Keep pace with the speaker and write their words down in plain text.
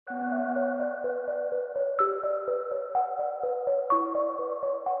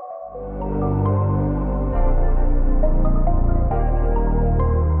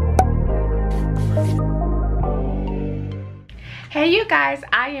Hey you guys,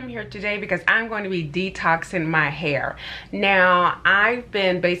 I am here today because I'm going to be detoxing my hair. Now, I've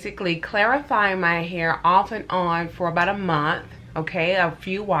been basically clarifying my hair off and on for about a month, okay, a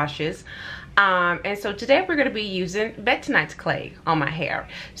few washes. And so today we're going to be using Bentonite clay on my hair.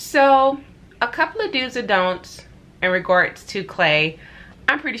 So, a couple of do's and don'ts in regards to clay.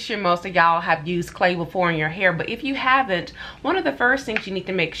 I'm pretty sure most of y'all have used clay before in your hair, but if you haven't, one of the first things you need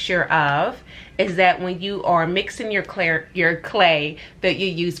to make sure of is that when you are mixing your clay that you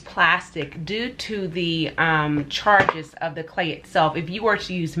use plastic due to the charges of the clay itself. If you were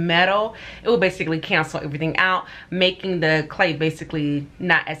to use metal, it will basically cancel everything out, making the clay basically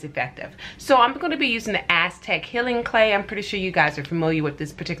not as effective. So I'm going to be using the Aztec Healing Clay. I'm pretty sure you guys are familiar with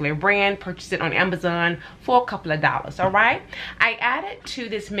this particular brand. Purchased it on Amazon for a couple of dollars, all right? I added to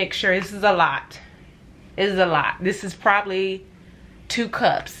this mixture, this is a lot. This is a lot. This is probably 2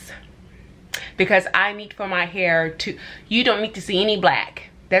 cups. Because I need for my hair to, you don't need to see any black.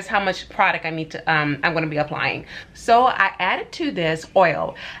 That's how much product I need to, I'm going to be applying. So I added to this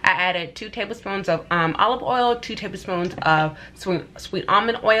oil. I added 2 tablespoons of olive oil, 2 tablespoons of sweet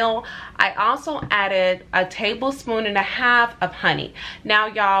almond oil. I also added a tablespoon and a half of honey. Now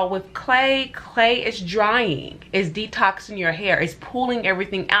y'all, with clay is drying, it's detoxing your hair, it's pulling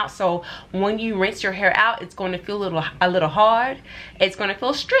everything out. So when you rinse your hair out, it's going to feel a little hard. It's going to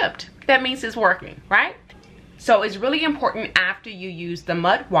feel stripped. That means it's working, right? So it's really important after you use the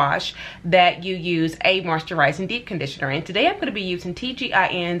mud wash that you use a moisturizing deep conditioner. And today I'm going to be using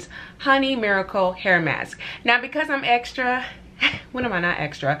TGIN's Honey Miracle Hair Mask. Now because I'm extra, when am I not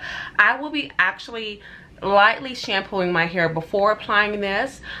extra? I will be actually lightly shampooing my hair before applying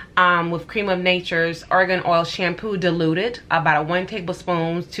this with Cream of Nature's Argan Oil Shampoo diluted, about 1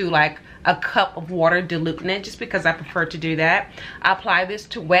 tablespoon to like a cup of water, diluting it, just because I prefer to do that. I apply this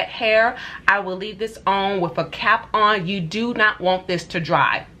to wet hair. I will leave this on with a cap on. You do not want this to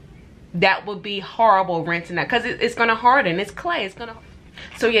dry. That would be horrible rinsing that, because it's going to harden. It's clay. It's going to.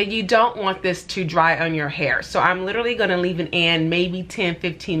 So yeah, you don't want this to dry on your hair. So I'm literally going to leave it in maybe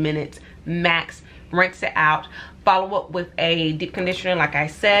 10-15 minutes max. Rinse it out. Follow up with a deep conditioner, like I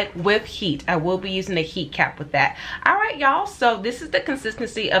said, with heat. I will be using a heat cap with that. All right, y'all. So this is the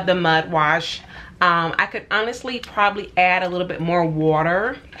consistency of the mud wash. I could honestly probably add a little bit more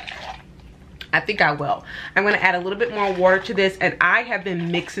water. I think I will. I'm going to add a little bit more water to this, and I have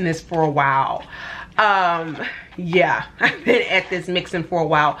been mixing this for a while. Yeah, I've been at this mixing for a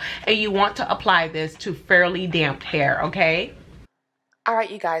while, and you want to apply this to fairly damp hair, okay?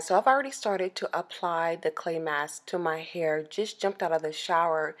 Alright you guys, so I've already started to apply the clay mask to my hair. Just jumped out of the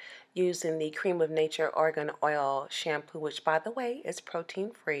shower using the Cream of Nature Argan Oil Shampoo, which by the way is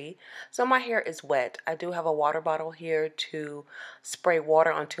protein free. So my hair is wet. I do have a water bottle here to spray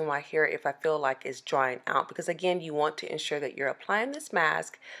water onto my hair if I feel like it's drying out. Because again, you want to ensure that you're applying this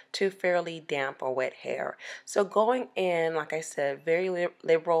mask to fairly damp or wet hair. So going in, like I said, very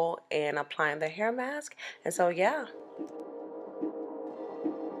liberal in applying the hair mask. And so yeah.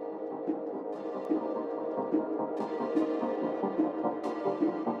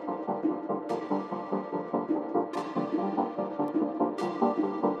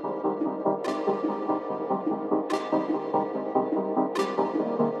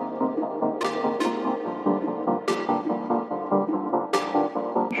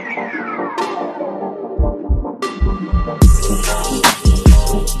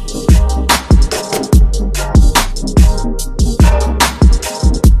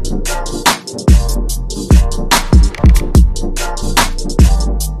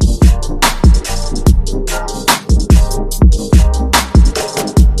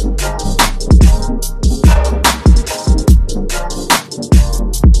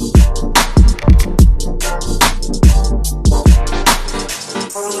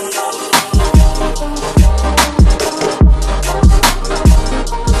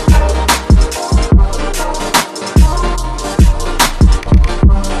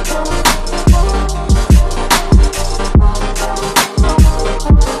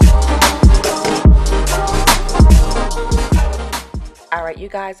 You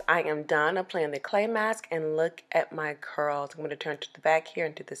guys, I am done applying the clay mask, and look at my curls. I'm going to turn to the back here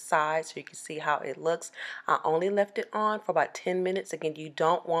and to the side so you can see how it looks. I only left it on for about 10 minutes. Again, you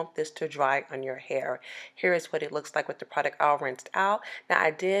don't want this to dry on your hair. Here is what it looks like with the product all rinsed out. Now,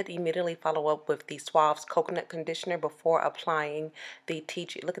 I did immediately follow up with the Suave's coconut conditioner before applying the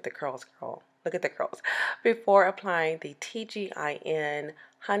TGIN. Look at the curls, girl. Look at the curls. Before applying the TGIN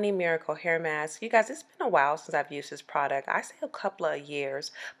Honey Miracle Hair Mask. You guys, it's been a while since I've used this product. I say a couple of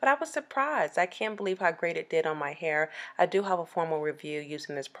years, but I was surprised. I can't believe how great it did on my hair. I do have a formal review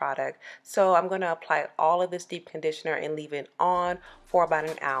using this product. So I'm going to apply all of this deep conditioner and leave it on for about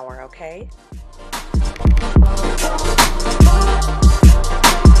an hour, okay?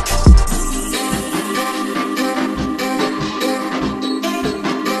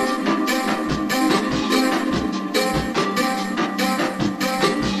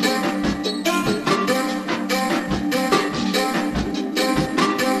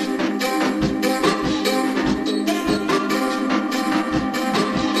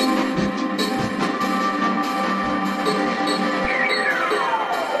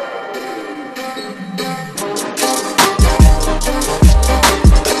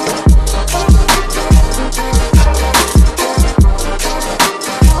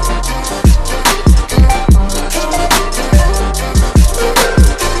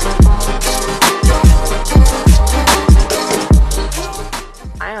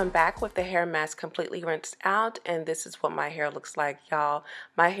 Back with the hair mask completely rinsed out, and this is what my hair looks like, y'all.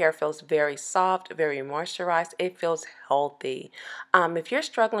 My hair feels very soft, very moisturized. It feels healthy. If you're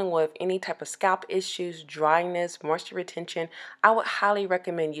struggling with any type of scalp issues, dryness, moisture retention, I would highly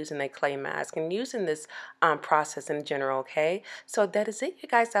recommend using a clay mask and using this process in general, okay? So that is it, you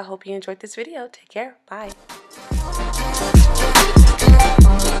guys. I hope you enjoyed this video. Take care. Bye.